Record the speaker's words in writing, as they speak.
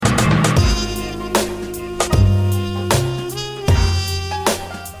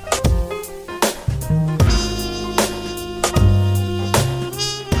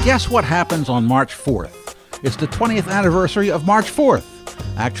guess what happens on March 4th? It's the 20th anniversary of March 4th.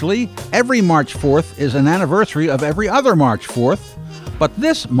 Actually, every March 4th is an anniversary of every other March 4th. But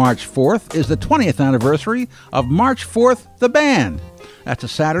this March 4th is the 20th anniversary of March 4th, the band. That's a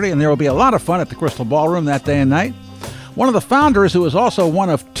Saturday, and there will be a lot of fun at the Crystal Ballroom that day and night. One of the founders, who is also one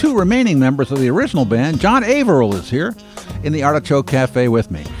of two remaining members of the original band, John Averill, is here in the Artichoke Cafe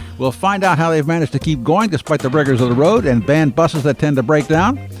with me. We'll find out how they've managed to keep going despite the rigors of the road and band buses that tend to break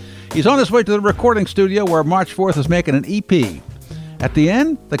down. He's on his way to the recording studio where March 4th is making an EP. At the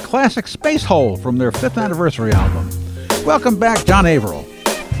end, the classic Space Hole from their 5th anniversary album. Welcome back, John Averill.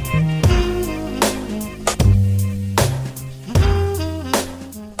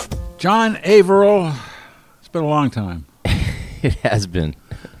 John Averill, it's been a long time. It has been.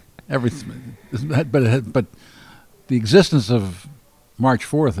 But the existence of March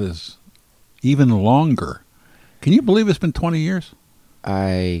 4th is even longer. Can you believe it's been 20 years?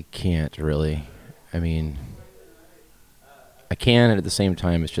 I can't really. I mean, I can, and at the same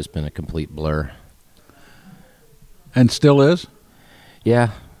time, it's just been a complete blur. And still is?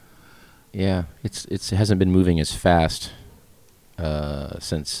 Yeah. It hasn't been moving as fast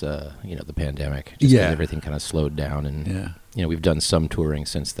since the pandemic. Just 'cause everything kind of slowed down, and we've done some touring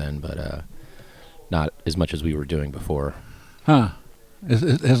since then, but not as much as we were doing before. Huh?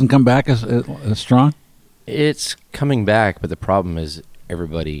 It hasn't come back as strong? It's coming back, but the problem is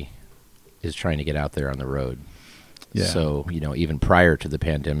everybody is trying to get out there on the road. Yeah. So, even prior to the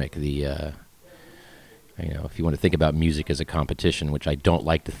pandemic, if you want to think about music as a competition, which I don't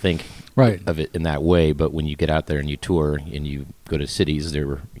like to think of it in that way, but when you get out there and you tour and you go to cities,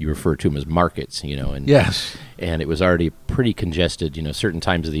 you refer to them as markets, and yes, and it was already pretty congested. Certain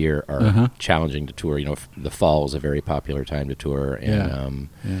times of the year are challenging to tour. The fall is a very popular time to tour, and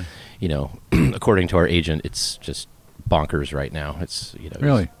according to our agent, it's just bonkers right now. It's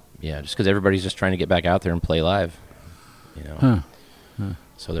really, just because everybody's just trying to get back out there and play live.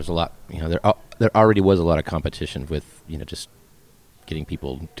 So there's a lot. There already was a lot of competition with just getting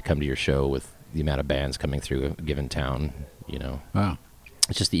people to come to your show with the amount of bands coming through a given town. Wow.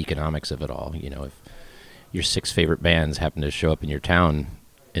 It's just the economics of it all. If your 6 favorite bands happen to show up in your town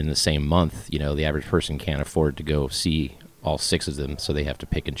in the same month, the average person can't afford to go see all 6 of them, so they have to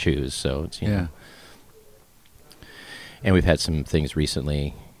pick and choose. So it's And we've had some things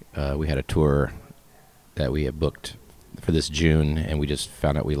recently. We had a tour that we had booked for this June, and we just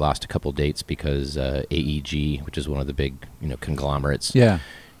found out we lost a couple dates because AEG, which is one of the big conglomerates, kind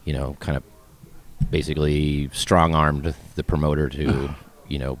of basically strong-armed the promoter to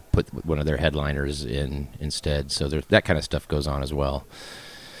put one of their headliners in instead. So that kind of stuff goes on as well.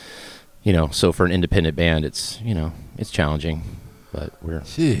 So for an independent band, it's challenging, but we're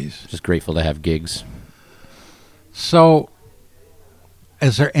just grateful to have gigs. So,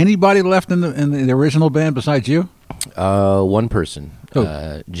 is there anybody left in the original band besides you? One person,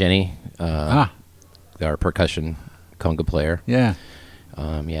 Jenny, our percussion conga player. Yeah.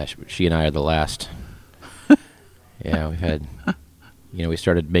 She and I are the last. We've had, we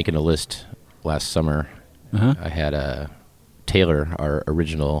started making a list last summer. I had Taylor, our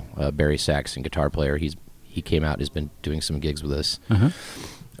original Barry sax and guitar player. He came out and has been doing some gigs with us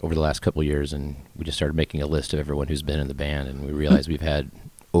over the last couple of years, and we just started making a list of everyone who's been in the band, and we realized we've had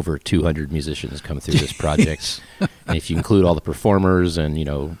over 200 musicians come through this project. And if you include all the performers and,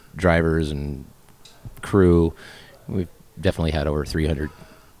 drivers and crew, we've definitely had over 300,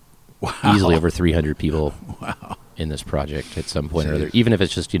 easily over 300 people in this project at some point or other. Even if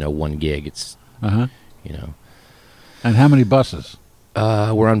it's just, one gig, it's, And how many buses?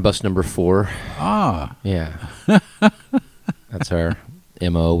 We're on bus number 4. Yeah. That's our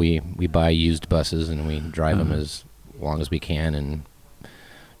MO. We buy used buses and we drive them as long as we can and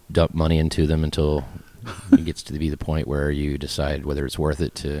dump money into them until it gets to be the point where you decide whether it's worth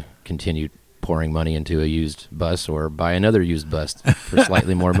it to continue pouring money into a used bus or buy another used bus for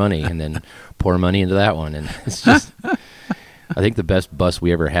slightly more money and then pour money into that one. And it's just, I think the best bus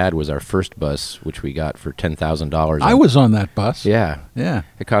we ever had was our first bus, which we got for $10,000. I was on that bus. Yeah.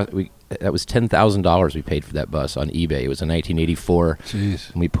 It that was $10,000 we paid for that bus on eBay. It was a 1984.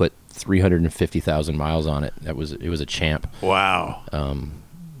 Jeez. And we put 350,000 miles on it. It was a champ. Wow.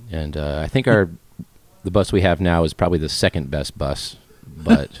 And I think the bus we have now is probably the second best bus,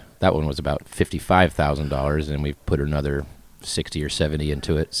 but that one was about $55,000, and we've put another 60 or 70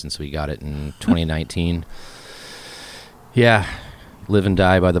 into it since we got it in 2019. Yeah, live and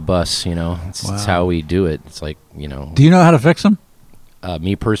die by the bus. It's how we do it. It's like Do you know how to fix them?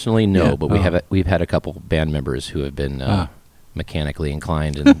 Me personally, no, but we've had a couple band members who have been mechanically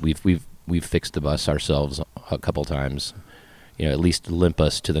inclined, and we've fixed the bus ourselves a couple times. at least limp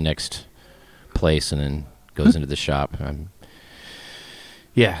us to the next place and then goes into the shop.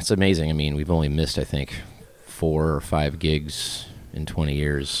 Yeah, it's amazing. I mean, we've only missed, I think, 4 or 5 gigs in 20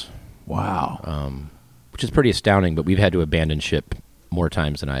 years. Wow. Which is pretty astounding, but we've had to abandon ship more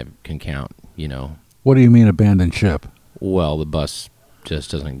times than I can count, What do you mean abandon ship? Well, the bus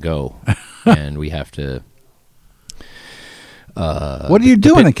just doesn't go, and we have to... what do you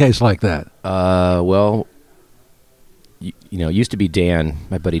do in a case like that? Well, it used to be Dan.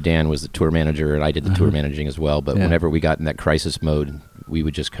 My buddy Dan was the tour manager, and I did the tour managing as well. But whenever we got in that crisis mode, we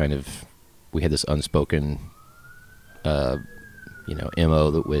would just we had this unspoken, MO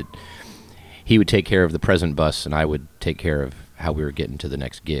that he would take care of the present bus, and I would take care of how we were getting to the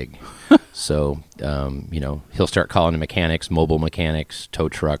next gig. So, he'll start calling the mechanics, mobile mechanics, tow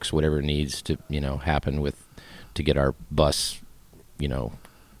trucks, whatever needs to, happen to get our bus,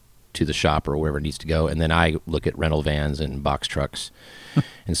 to the shop or wherever it needs to go. And then I look at rental vans and box trucks.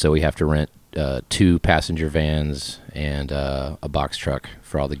 And so we have to rent 2 passenger vans and a box truck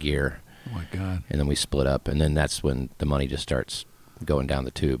for all the gear. Oh, my God. And then we split up. And then that's when the money just starts going down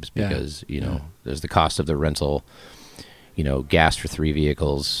the tubes because, there's the cost of the rental, gas for 3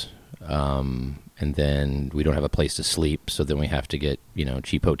 vehicles. And then we don't have a place to sleep. So then we have to get,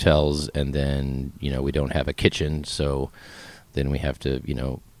 cheap hotels. And then, we don't have a kitchen. So then we have to,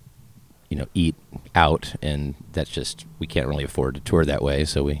 eat out, and that's just, we can't really afford to tour that way.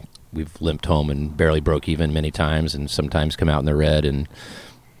 So we've limped home and barely broke even many times, and sometimes come out in the red. And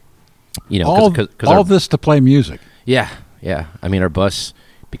all this to play music. Yeah. I mean, our bus,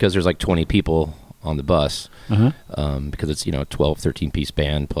 because there's like 20 people on the bus, because it's 12, 13 piece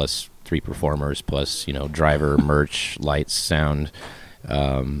band plus 3 performers plus driver, merch, lights, sound.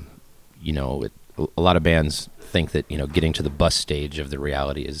 A lot of bands think that getting to the bus stage of the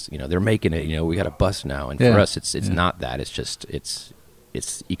reality is they're making it. We got a bus now, and for us it's not that. It's just it's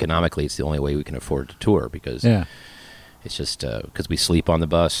economically it's the only way we can afford to tour because it's just because we sleep on the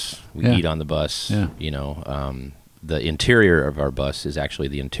bus, we eat on the bus. The interior of our bus is actually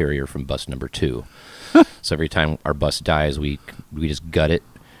the interior from bus number 2. So every time our bus dies, we just gut it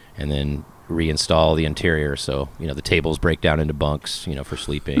and then reinstall the interior. So the tables break down into bunks for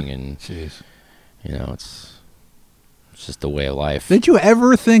sleeping, and Jeez. It's just the way of life. Did you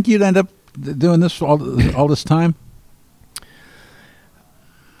ever think you'd end up doing this all this time?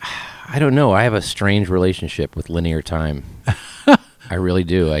 I don't know. I have a strange relationship with linear time. I really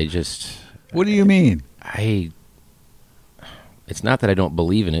do. What do you mean? It's not that I don't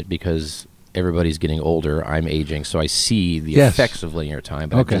believe in it, because everybody's getting older. I'm aging, so I see the effects of linear time.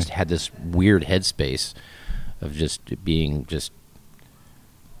 But I've just had this weird headspace of just being just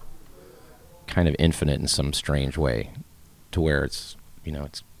kind of infinite in some strange way, to where it's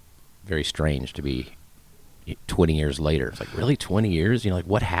very strange to be 20 years later. It's like, really, 20 years?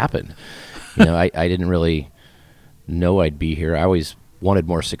 What happened? I didn't really know I'd be here. I always wanted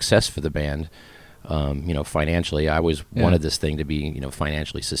more success for the band. Financially, I always wanted this thing to be,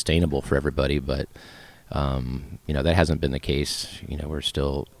 financially sustainable for everybody, but, that hasn't been the case. We're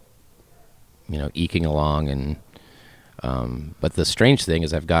still, eking along, and, but the strange thing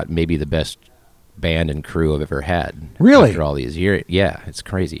is I've got maybe the best band and crew I've ever had. Really? After all these years. Yeah, it's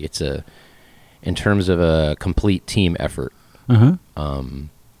crazy. It's in terms of a complete team effort.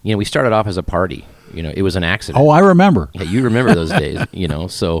 We started off as a party. It was an accident. Oh, I remember. Yeah, you remember those days,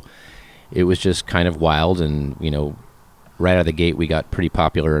 so it was just kind of wild, and, right out of the gate, we got pretty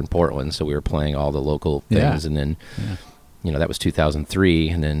popular in Portland, so we were playing all the local things, and then, that was 2003,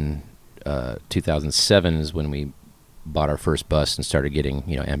 and then 2007 is when we bought our first bus and started getting,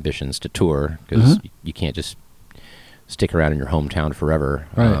 ambitions to tour, because you can't just stick around in your hometown forever.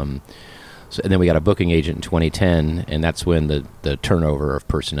 Right. And then we got a booking agent in 2010, and that's when the turnover of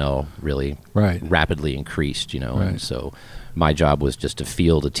personnel really rapidly increased, and so my job was just to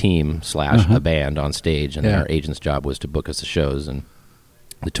field a team / a band on stage, and then our agent's job was to book us the shows and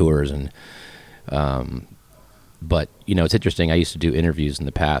the tours. And but it's interesting. I used to do interviews in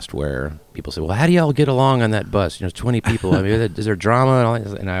the past where people say, "Well, how do y'all get along on that bus? 20 people. I mean, is there drama?" And all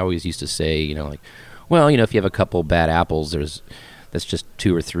that? And I always used to say, well, if you have a couple bad apples, that's just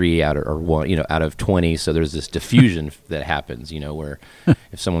 2 or 3 out of 20. So there's this diffusion that happens, where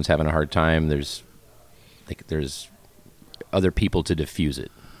if someone's having a hard time, there's other people to diffuse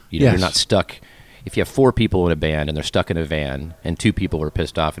it. You're not stuck. If you have 4 people in a band and they're stuck in a van and 2 people are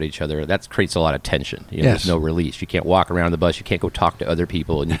pissed off at each other, that creates a lot of tension. There's no release. You can't walk around the bus. You can't go talk to other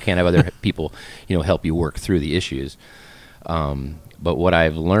people, and you can't have other people, help you work through the issues. But what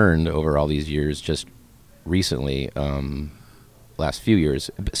I've learned over all these years, just recently, last few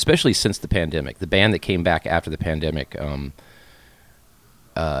years, especially since the pandemic, the band that came back after the pandemic,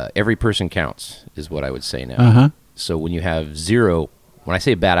 every person counts is what I would say now. Uh-huh. So when you have zero, when I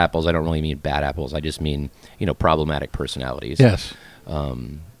say bad apples, I don't really mean bad apples. I just mean, problematic personalities. Yes.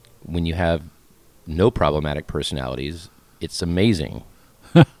 When you have no problematic personalities, it's amazing.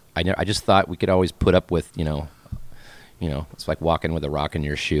 I just thought we could always put up with, it's like walking with a rock in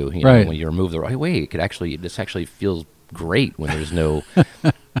your shoe. Right. When you remove the rock, wait, this actually feels great when there's no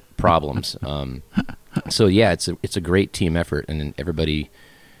problems. So yeah, it's a great team effort, and everybody.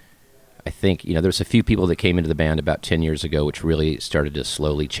 I think there's a few people that came into the band about 10 years ago, which really started to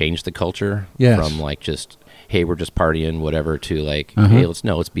slowly change the culture. Yes. From like just, hey, we're just partying, whatever, to like, Uh-huh. hey,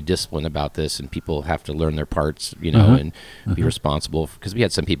 let's be disciplined about this, and people have to learn their parts, Uh-huh. and be responsible. Because we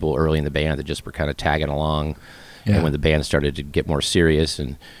had some people early in the band that just were kind of tagging along, Yeah. and when the band started to get more serious,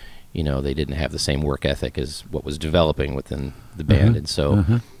 and they didn't have the same work ethic as what was developing within the band, Uh-huh. and so,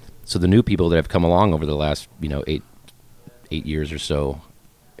 Uh-huh. so the new people that have come along over the last 8 years or so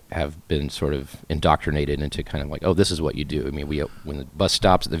have been sort of indoctrinated into kind of like, oh, this is what you do. I mean, when the bus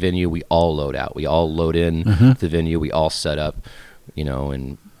stops at the venue, we all load out. We all load in Uh-huh. to the venue. We all set up,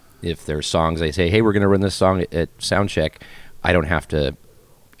 and if there's songs, they say, hey, we're going to run this song at sound check. I don't have to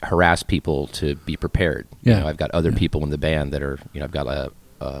harass people to be prepared. Yeah. I've got other people in the band that are, I've got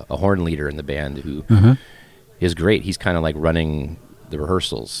a horn leader in the band who Uh-huh. is great. He's kind of like running the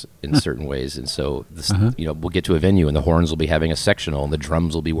rehearsals in certain ways, and so this, Uh-huh. we'll get to a venue and the horns will be having a sectional and the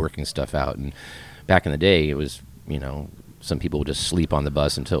drums will be working stuff out. And back in the day, it was some people would just sleep on the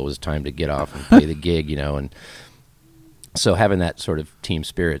bus until it was time to get off and play the gig, and so having that sort of team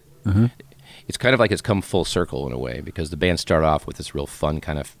spirit, Uh-huh. it's kind of like it's come full circle in a way, because the band started off with this real fun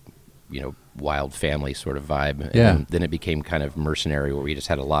kind of wild family sort of vibe, and Yeah. then it became kind of mercenary, where we just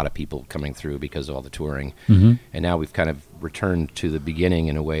had a lot of people coming through because of all the touring. Mhm. And now we've kind of returned to the beginning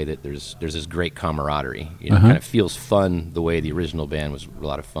in a way that there's this great camaraderie. Uh-huh. It kind of feels fun the way the original band was a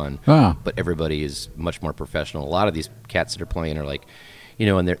lot of fun. Wow. But everybody is much more professional. A lot of these cats that are playing are like,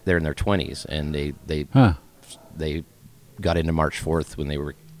 and they're in their 20s, and they got into March 4th when they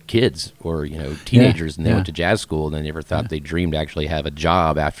were kids or teenagers, and they Yeah. went to jazz school, and they never thought they dreamed to actually have a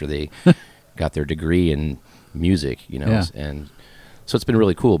job after they got their degree in music, Yeah. and so it's been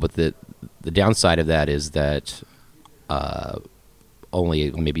really cool. But the downside of that is that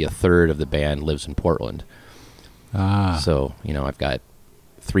only maybe a third of the band lives in Portland. So I've got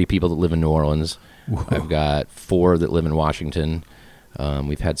 3 people that live in New Orleans. Whoa. I've got 4 that live in Washington.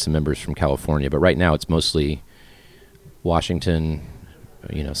 We've had some members from California, but right now it's mostly Washington,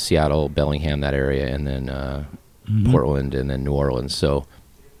 Seattle, Bellingham, that area, and then Portland, and then New Orleans.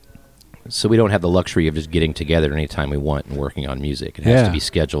 So we don't have the luxury of just getting together anytime we want and working on music. It has Yeah. to be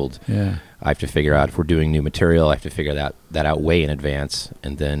scheduled. Yeah. I have to figure out if we're doing new material. I have to figure that out way in advance,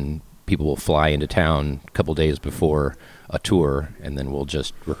 and then people will fly into town a couple days before a tour, and then we'll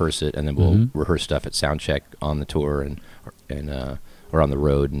just rehearse it, and then we'll rehearse stuff at sound check on the tour and or on the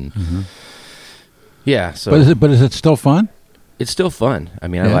road, and yeah. So, But is it still fun? it's still fun. I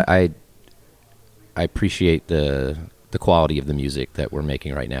mean, Yeah. I appreciate the quality of the music that we're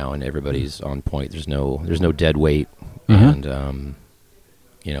making right now, and everybody's on point. There's no dead weight, and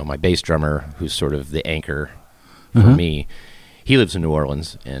my bass drummer, who's sort of the anchor for me, he lives in New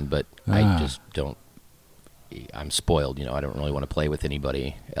Orleans, but I just don't. I'm spoiled, I don't really want to play with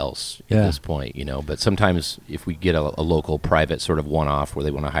anybody else at this point, But sometimes if we get a local private sort of one-off where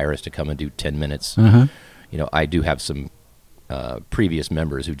they want to hire us to come and do 10 minutes, I do have some previous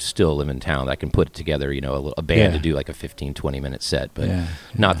members who still live in town that I can put together, a band to do like a 15, 20-minute set, but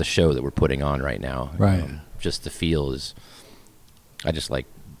not the show that we're putting on right now. Right. Just the feel is, I just like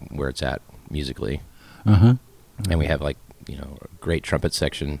where it's at musically. Uh-huh. And we have like, a great trumpet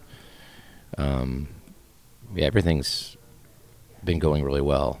section. Everything's been going really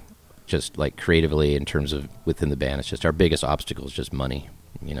well. Just like creatively in terms of within the band, it's just our biggest obstacle is just money,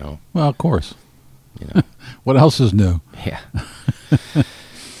 Well, of course. What else is new? Yeah.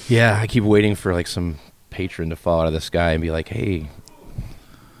 Yeah, I keep waiting for like some patron to fall out of the sky and be like, hey,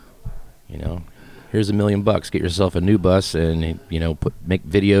 here's $1 million, get yourself a new bus and, make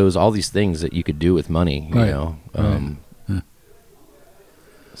videos, all these things that you could do with money, Right.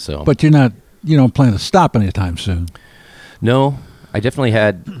 So, But you don't plan to stop anytime soon. no, I definitely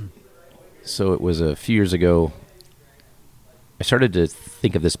had. So it was a few years ago. I started to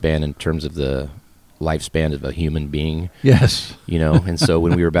think of this band in terms of the lifespan of a human being. Yes. And so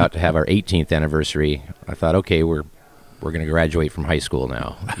when we were about to have our 18th anniversary, I thought, okay, we're going to graduate from high school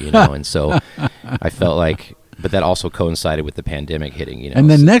now, and so I felt like, but that also coincided with the pandemic hitting, And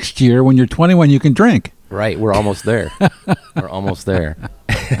then next year, when you're 21, you can drink. Right, we're almost there. We're almost there.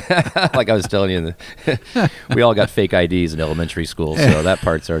 Like I was telling you, we all got fake IDs in elementary school, so that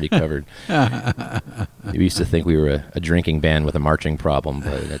part's already covered. We used to think we were a drinking band with a marching problem,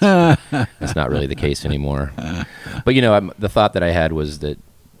 but that's not really the case anymore. But, the thought that I had was that,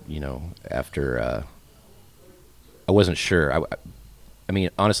 after I wasn't sure. I mean,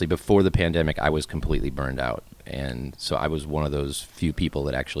 honestly, before the pandemic, I was completely burned out. And so I was one of those few people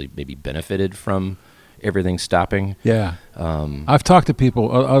that actually maybe benefited from everything stopping. Yeah. I've talked to people,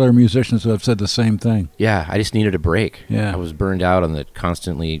 other musicians who have said the same thing. Yeah, I just needed a break. Yeah. I was burned out on the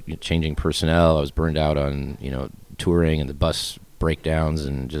constantly changing personnel. I was burned out on, touring and the bus breakdowns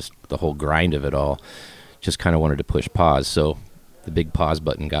and just the whole grind of it all. Just kind of wanted to push pause. So the big pause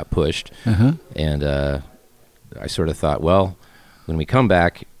button got pushed. And I sort of thought, well, when we come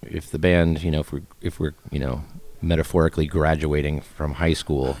back, if the band, if we're metaphorically graduating from high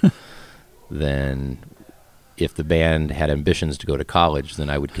school, then if the band had ambitions to go to college, then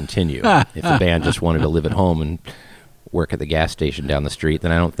I would continue. If the band just wanted to live at home and work at the gas station down the street,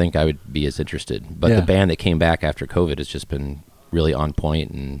 then I don't think I would be as interested. But the band that came back after COVID has just been really on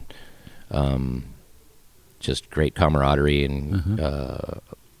point and just great camaraderie and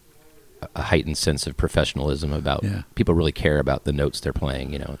a heightened sense of professionalism about people really care about the notes they're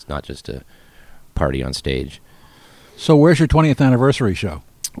playing. It's not just a party on stage. So where's your 20th anniversary show?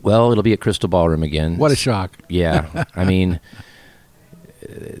 Well, it'll be at Crystal Ballroom again. What a shock. Yeah. I mean,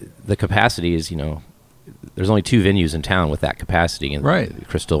 the capacity is, there's only 2 venues in town with that capacity, and right. The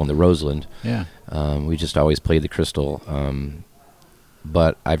Crystal and the Roseland. Yeah. We just always played the Crystal.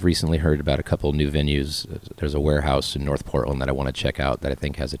 But I've recently heard about a couple new venues. There's a warehouse in North Portland that I want to check out that I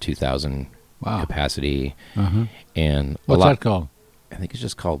think has a 2,000 capacity. And what's that called? I think it's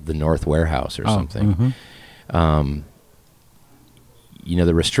just called the North Warehouse or something.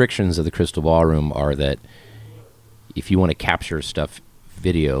 The restrictions of the Crystal Ballroom are that if you want to capture stuff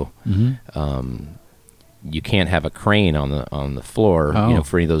video, you can't have a crane on the floor,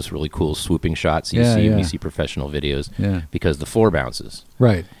 for any of those really cool swooping shots you see when you see professional videos, because the floor bounces.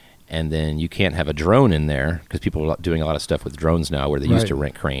 Right. And then you can't have a drone in there, because people are doing a lot of stuff with drones now where they used to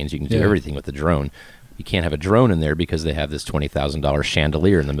rent cranes. You can do everything with the drone. You can't have a drone in there because they have this $20,000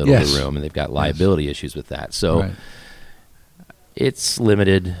 chandelier in the middle of the room, and they've got liability issues with that. So it's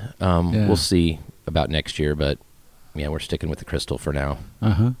limited. We'll see about next year, but we're sticking with the Crystal for now.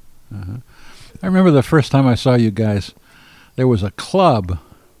 I remember the first time I saw you guys, there was a club,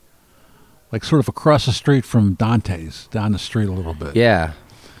 like sort of across the street from Dante's, down the street a little bit. Yeah.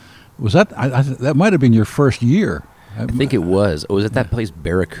 Was that, that might have been your first year. I think it was. Was it that place,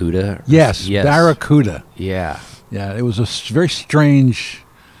 Barracuda? Yes, Barracuda. Yeah. Yeah, it was a very strange,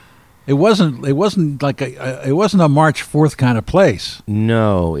 it wasn't like it wasn't a March 4th kind of place.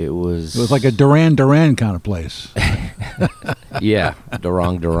 No, it was. It was like a Duran Duran kind of place. Yeah,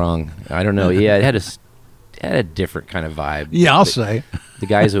 Durang. I don't know. Yeah, it had a different kind of vibe. Yeah, I'll say. The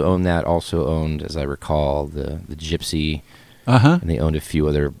guys who owned that also owned, as I recall, the Gypsy, and they owned a few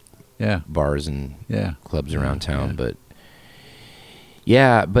other bars and clubs around town. But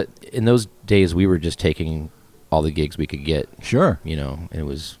but in those days we were just taking all the gigs we could get. Sure. And it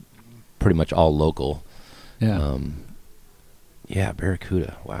was pretty much all local. Yeah.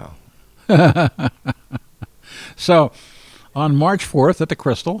 Barracuda. Wow. So, on March 4th at the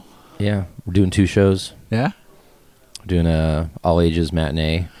Crystal. Yeah, we're doing 2 shows. Yeah. We're doing a all ages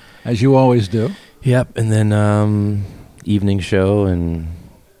matinee. As you always do. Yep, and then evening show and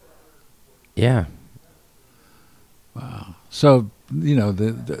Wow. So,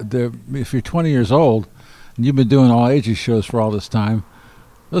 if you're 20 years old and you've been doing all ages shows for all this time,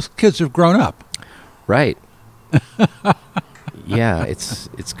 those kids have grown up. Right. Yeah,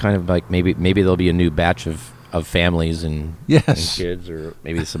 it's kind of like maybe there'll be a new batch of families and kids, or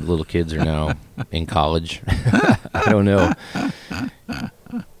maybe some little kids are now in college. I don't know.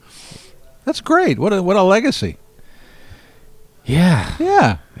 That's great. What a legacy. Yeah.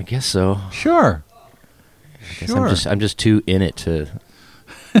 Yeah. I guess so. Sure. I guess I'm just too in it to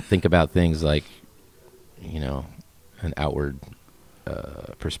think about things like, an outward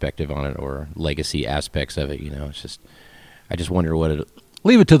perspective on it or legacy aspects of it. It's just, I just wonder what it.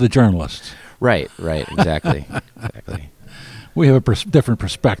 Leave it to the journalists. Right. Exactly. We have a different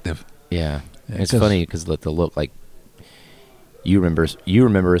perspective. Yeah. It's funny because the look, like, you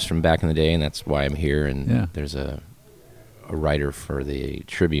remember us from back in the day, and that's why I'm here. And there's a writer for the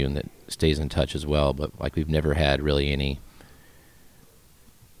Tribune that stays in touch as well. But like, we've never had really any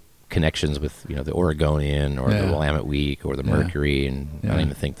connections with the Oregonian or the Willamette Week or the Mercury, and I don't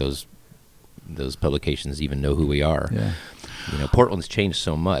even think those those publications even know who we are. Yeah. Portland's changed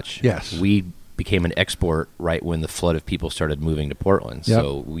so much. Yes. We became an export right when the flood of people started moving to Portland. Yep.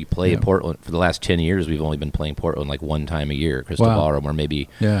 So we play in Portland for the last 10 years. We've only been playing Portland like one time a year, Crystal Ballroom, or maybe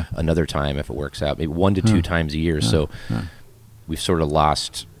another time if it works out, maybe 1 to 2 times a year. So we've sort of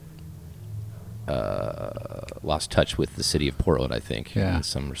lost touch with the city of Portland, I think, in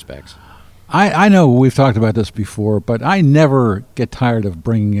some respects. I know we've talked about this before, but I never get tired of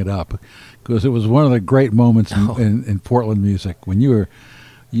bringing it up because it was one of the great moments in Portland music when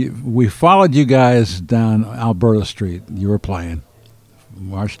we followed you guys down Alberta Street. You were playing,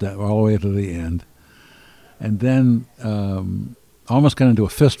 marched all the way to the end, and then almost got into a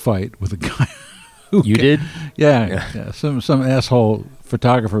fist fight with a guy. You did? Yeah. Some asshole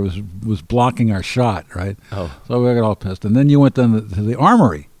photographer was blocking our shot, right? Oh. So we got all pissed. And then you went down to the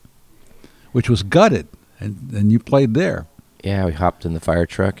Armory, which was gutted, and you played there. Yeah, we hopped in the fire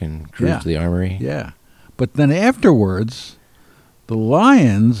truck and cruised to the Armory. Yeah. But then afterwards, the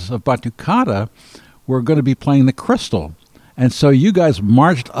Lions of Batucada were going to be playing the Crystal. And so you guys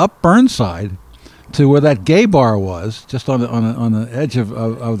marched up Burnside to where that gay bar was, just on the edge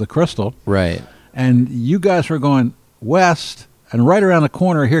of the Crystal. Right. And you guys were going west, and right around the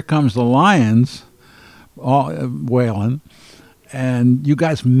corner, here comes the Lions, all wailing, and you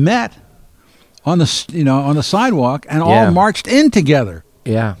guys met on the on the sidewalk and all marched in together.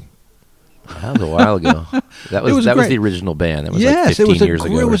 Yeah, that was a while ago. That was the original band. That was like 15 years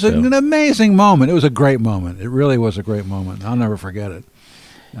ago. It was an amazing moment. It was a great moment. It really was a great moment. I'll never forget it.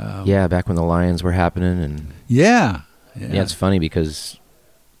 Back when the Lions were happening, and yeah, it's funny because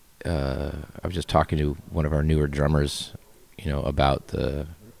I was just talking to one of our newer drummers, about the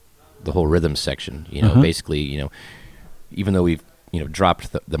whole rhythm section. Basically, even though we've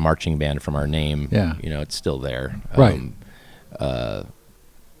dropped the marching band from our name, it's still there. Right.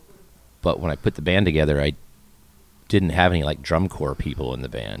 But when I put the band together, I didn't have any like drum corps people in the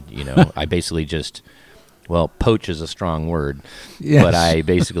band. I basically just. Well, poach is a strong word, but I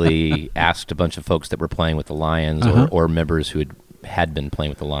basically asked a bunch of folks that were playing with the Lions or members who had been playing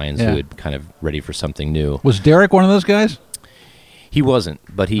with the Lions who had kind of ready for something new. Was Derek one of those guys? He wasn't,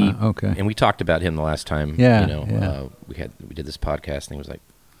 but he okay. And we talked about him the last time. We did this podcast. I think it was like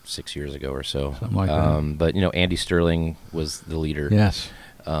 6 years ago or so. Something like that. But Andy Sterling was the leader. Yes.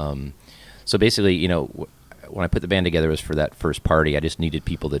 So basically, when I put the band together, it was for that first party. I just needed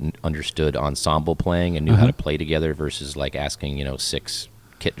people that understood ensemble playing and knew how to play together versus like asking 6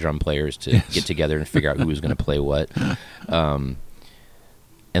 kit drum players to get together and figure out who was going to play what. And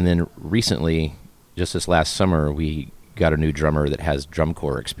then recently, just this last summer, we got a new drummer that has drum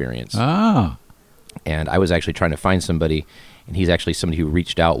corps experience. Ah. And I was actually trying to find somebody, and he's actually somebody who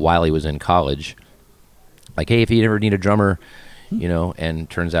reached out while he was in college. Like, hey, if you ever need a drummer, and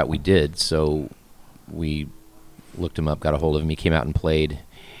turns out we did. So we looked him up, got a hold of him. He came out and played,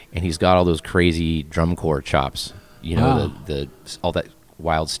 and he's got all those crazy drum corps chops. The all that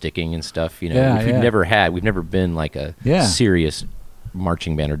wild sticking and stuff. We've never been like a serious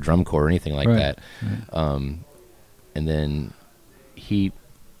marching band or drum corps or anything like that. Right. And then he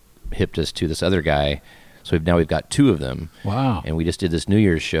hipped us to this other guy. So now we've got 2 of them. Wow. And we just did this New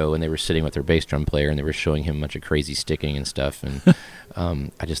Year's show, and they were sitting with their bass drum player, and they were showing him a bunch of crazy sticking and stuff. And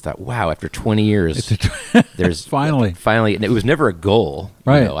I just thought, wow, after 20 years, there's finally, and it was never a goal.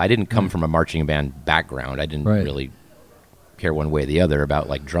 Right. I didn't come from a marching band background. I didn't really care one way or the other about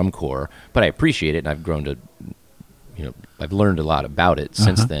like drum corps, but I appreciate it, and I've grown to, I've learned a lot about it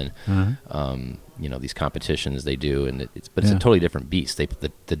since then. These competitions they do, and it's a totally different beast.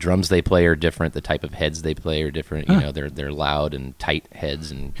 The drums they play are different. The type of heads they play are different. They're loud and tight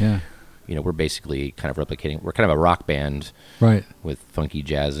heads, and we're basically kind of replicating. We're kind of a rock band, right, with funky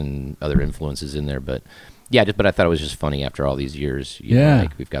jazz and other influences in there. But but I thought it was just funny after all these years.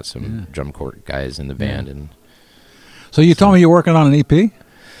 Like we've got some drum corps guys in the band, and so you told me you're working on an EP.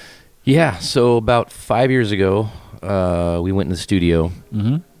 Yeah. So about 5 years ago, we went in the studio.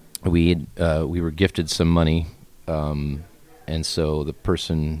 Mm-hmm. We were gifted some money, and so the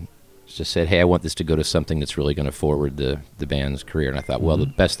person just said, hey, I want this to go to something that's really going to forward the band's career. And I thought, well, the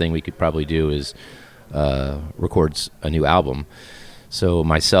best thing we could probably do is record a new album. So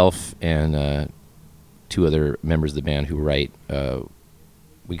myself and 2 other members of the band who write,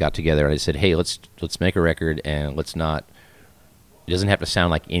 we got together and I said, hey, let's make a record, and it doesn't have to sound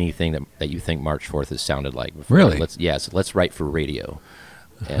like anything that you think March 4th has sounded like before. Really? Let's write for radio.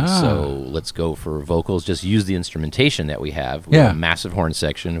 And so let's go for vocals. Just use the instrumentation that we have. We have a massive horn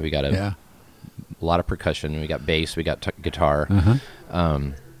section. We got a lot of percussion. We got bass. We got guitar.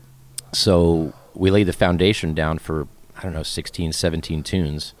 So we laid the foundation down for, 16, 17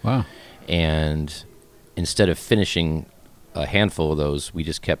 tunes. Wow. And instead of finishing a handful of those, we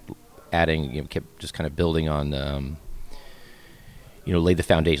just kept adding, kept just kind of building on, laid the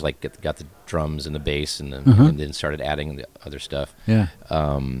foundation, like got the drums and the bass, and then started adding the other stuff. Yeah.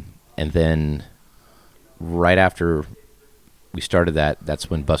 And then right after we started that's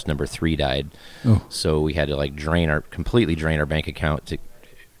when bus number 3 died. Oh. So we had to completely drain our bank account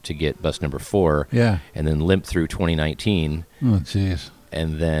to get bus number 4. Yeah. And then limp through 2019. Oh, jeez.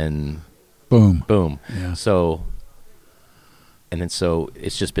 And then boom. Yeah. So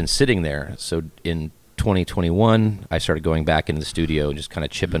it's just been sitting there. So in 2021, I started going back into the studio and just kind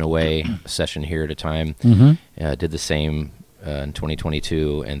of chipping away a session here at a time. Mm-hmm. Did the same in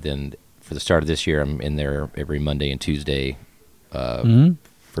 2022, and then for the start of this year, I'm in there every Monday and Tuesday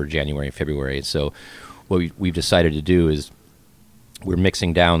for January and February. So what we've decided to do is we're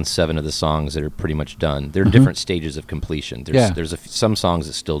mixing down 7 of the songs that are pretty much done. They're different stages of completion. There's some songs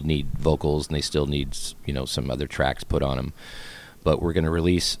that still need vocals, and they still need some other tracks put on them. But we're going to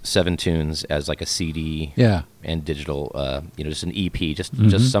release 7 tunes as like a CD and digital, just an EP,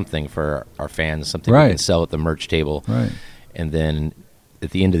 just something for our fans, something we can sell at the merch table. Right. And then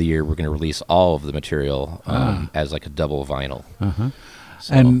at the end of the year, we're going to release all of the material as like a double vinyl.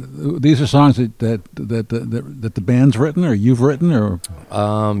 So, and these are songs that the band's written, or you've written, or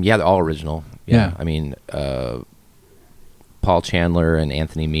they're all original. Yeah. I mean, Paul Chandler and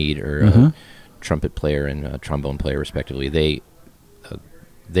Anthony Mead are a trumpet player and trombone player, respectively.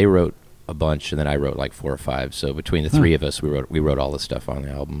 They wrote a bunch, and then I wrote like 4 or 5. So between the 3 of us, we wrote all the stuff on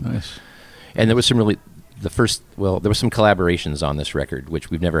the album. Nice. And there was some really there were some collaborations on this record,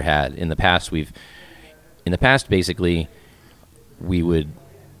 which we've never had in the past. Basically, we would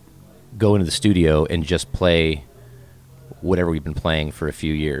go into the studio and just play whatever we've been playing for a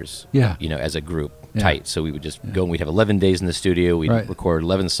few years. Yeah. As a group, tight. So we would just go, and we'd have 11 days in the studio. We'd record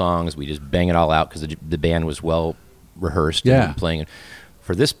 11 songs. We just bang it all out because the band was well rehearsed and playing.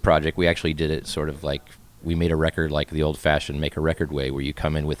 For this project, we actually did it sort of like we made a record like the old-fashioned make a record way, where you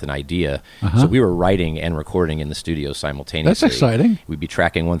come in with an idea. So we were writing and recording in the studio simultaneously. That's exciting. We'd be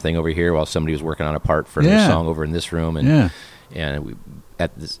tracking one thing over here while somebody was working on a part for another song over in this room. And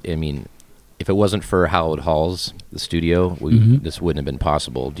if it wasn't for Hallowed Halls, the studio, this wouldn't have been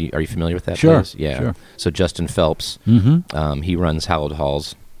possible. Are you familiar with that place? Yeah. Sure. So Justin Phelps, he runs Hallowed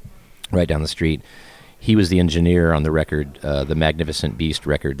Halls right down the street. He was the engineer on the record, the Magnificent Beast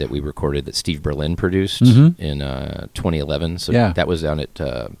record that we recorded that Steve Berlin produced in 2011. So that was down at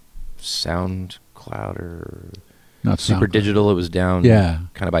SoundCloud or not Super SoundCloud. Digital. It was down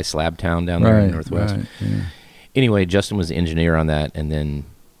kind of by Slabtown down there in the Northwest. Right, yeah. Anyway, Justin was the engineer on that, and then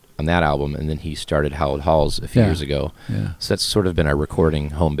on that album, and then he started Hallowed Halls a few years ago. Yeah. So that's sort of been our recording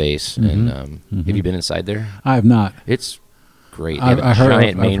home base. And have you been inside there? I have not. It's great. They have a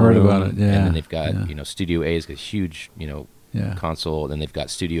giant main I've heard room, about it. Yeah. And then they've got Studio A's got a huge console, and then they've got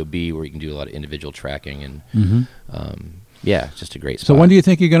Studio B where you can do a lot of individual tracking, and it's just a great spot. So when do you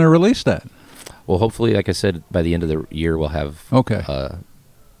think you're going to release that? Well, hopefully, like I said, by the end of the year we'll have because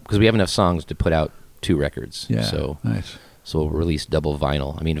we have enough songs to put out 2 records. Yeah. So nice. So we'll release double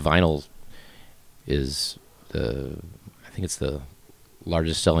vinyl. I mean, vinyl is I think it's the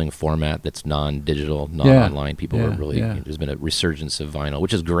largest selling format that's non-digital, non-online. People are really, there's been a resurgence of vinyl,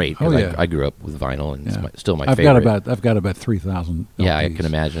 which is great. I grew up with vinyl, and it's still my favorite. I've got about 3,000 LPs. Yeah, I can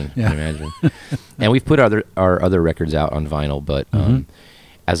imagine. And we've put our other records out on vinyl, but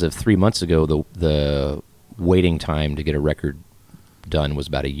as of 3 months ago, the waiting time to get a record done was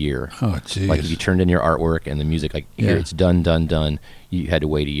about a year. Oh, jeez. Like if you turned in your artwork and the music, like here it's done, you had to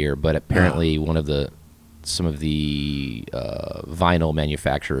wait a year. But apparently some of the vinyl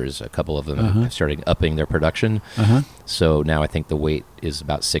manufacturers, a couple of them have started upping their production. So now I think the wait is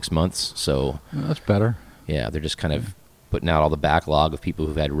about 6 months. So that's better. Yeah, they're just kind of putting out all the backlog of people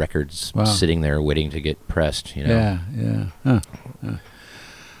who've had records sitting there waiting to get pressed. Yeah. Huh.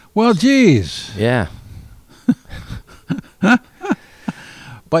 Well, geez. Yeah.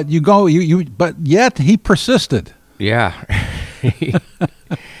 But but yet he persisted. Yeah.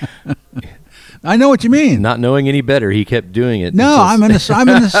 I know what you mean. Not knowing any better, he kept doing it. No, I'm in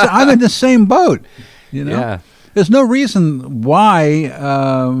the same boat. Yeah. There's no reason why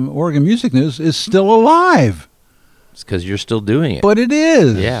Oregon Music News is still alive. It's because you're still doing it. But it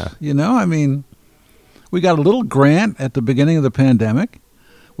is. Yeah. I mean, we got a little grant at the beginning of the pandemic,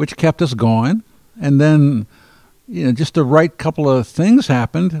 which kept us going, and then just the right couple of things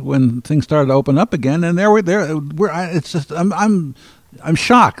happened when things started to open up again, and it's just I'm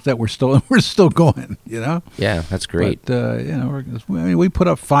shocked that we're still going. Yeah, that's great. But we put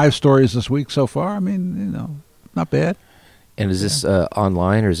up 5 stories this week so far. I mean, not bad. And is this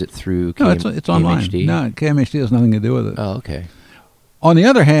online, or is it through No, it's online. KMHD? No, KMHD has nothing to do with it. Oh, okay. On the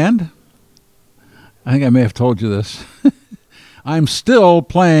other hand, I think I may have told you this. I'm still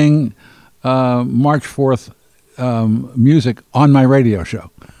playing March 4th music on my radio show.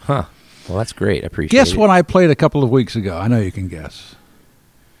 Huh. Well, that's great. I appreciate Guess it. what I played a couple of weeks ago? I know you can guess.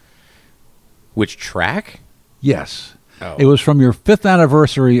 Which track? Yes. Oh. It was from your 5th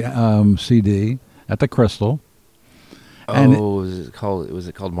anniversary CD at the Crystal. And was it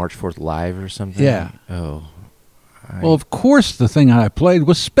called March 4th Live or something? Yeah. Oh. Well, of course, the thing I played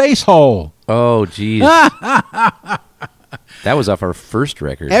was Space Hole. Oh, geez. That was off our first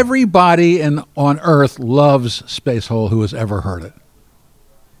record. Everybody on Earth loves Space Hole who has ever heard it.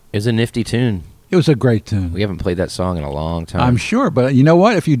 It was a nifty tune. It was a great tune. We haven't played that song in a long time. I'm sure, but you know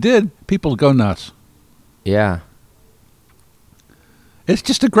what? If you did, people would go nuts. Yeah. It's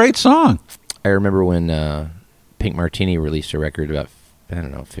just a great song. I remember when Pink Martini released a record about,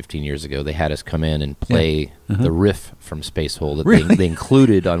 15 years ago. They had us come in and play the riff from Space Hole that Really? they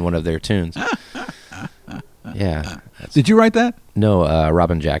included on one of their tunes. Yeah. Did you write that? No,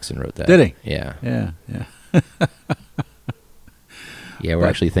 Robin Jackson wrote that. Did he? Yeah. Yeah. Yeah, we're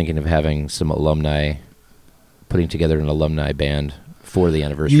actually thinking of having some alumni, putting together an alumni band for the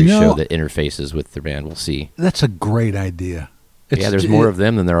anniversary show that interfaces with the band. We'll see. That's a great idea. There's more of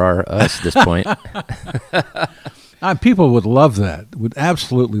them than there are us at this point. People would love that. Would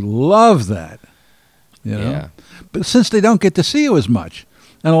absolutely love that. You know? Yeah. But since they don't get to see you as much,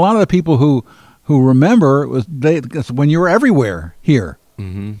 and a lot of the people who remember when you were everywhere here.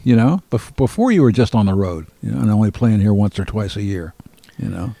 Mm-hmm. You know, before you were just on the road, and only playing here once or twice a year. You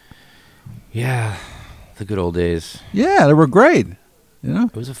know. Yeah, the good old days. Yeah, they were great. You know,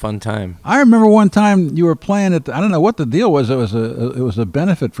 it was a fun time. I remember one time you were playing at I don't know what the deal was. It was a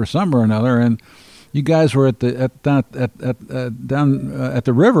benefit for some or another, and you guys were down at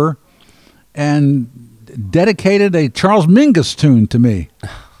the river, and dedicated a Charles Mingus tune to me.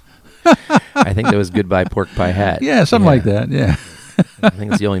 I think that was "Goodbye Pork Pie Hat." Yeah, something like that. Yeah. I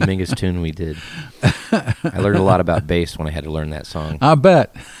think it's the only Mingus tune we did. I learned a lot about bass when I had to learn that song. I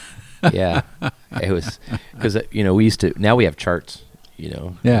bet. Yeah, it was because we used to. Now we have charts.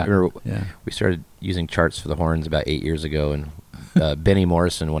 Yeah. We started using charts for the horns about 8 years ago, and Benny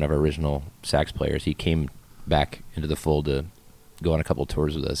Morrison, one of our original sax players, he came back into the fold to go on a couple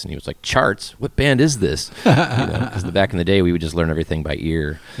tours with us, and he was like, "Charts? What band is this?" Because back in the day, we would just learn everything by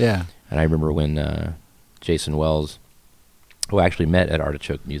ear. Yeah. And I remember when Jason Wells, who I actually met at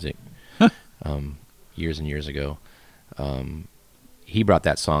Artichoke Music years and years ago, he brought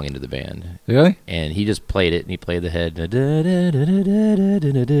that song into the band. Really? And he just played it, and he played the head. And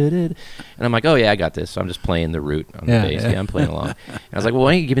I'm like, oh, yeah, I got this. So I'm just playing the root on the bass. Yeah, I'm playing along. And I was like, well,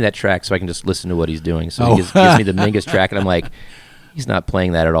 why don't you give me that track so I can just listen to what he's doing? So he gives me the Mingus track, and I'm like, he's not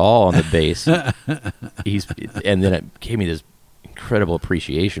playing that at all on the bass. And then it gave me this incredible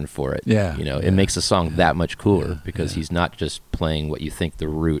appreciation for it. Yeah. It makes the song that much cooler because he's not just playing what you think the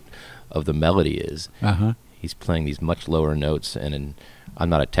root of the melody is. Uh-huh. He's playing these much lower notes, and I'm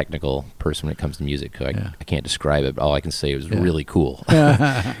not a technical person when it comes to music. I can't describe it, but all I can say is it was really cool.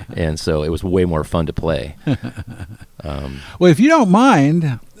 And so it was way more fun to play. Well, if you don't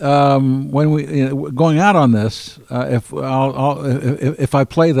mind, when we going out on this, if I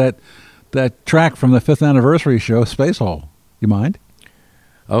play that track from the 5th anniversary show, Space Hole, you mind?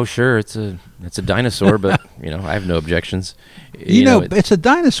 Oh, sure. It's a dinosaur, but I have no objections. It's a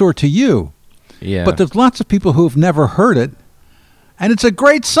dinosaur to you. Yeah. But there's lots of people who have never heard it, and it's a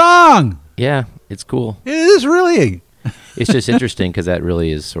great song. Yeah, it's cool. It is really. It's just interesting because that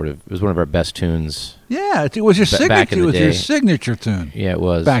really is it was one of our best tunes. Yeah, it was your signature. Back in the it was day. Your signature tune. Yeah, it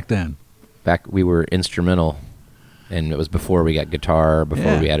was back then. We were instrumental, and it was before we got guitar,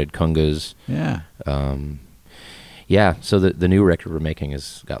 before we added congas. Yeah. Yeah. So the new record we're making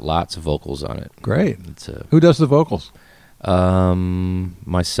has got lots of vocals on it. Great. Who does the vocals?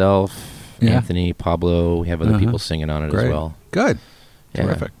 Myself. Yeah. Anthony, Pablo, we have other people singing on it as well. Good.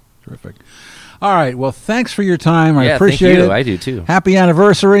 Terrific. All right. Well, thanks for your time. I appreciate thank you. it. I do too. Happy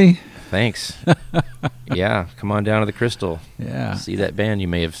anniversary. Thanks. Yeah. Come on down to the Crystal. Yeah. See that band you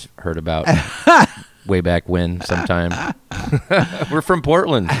may have heard about way back when sometime. We're from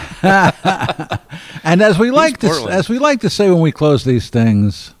Portland. And as we like to say when we close these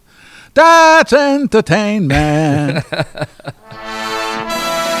things, that's entertainment.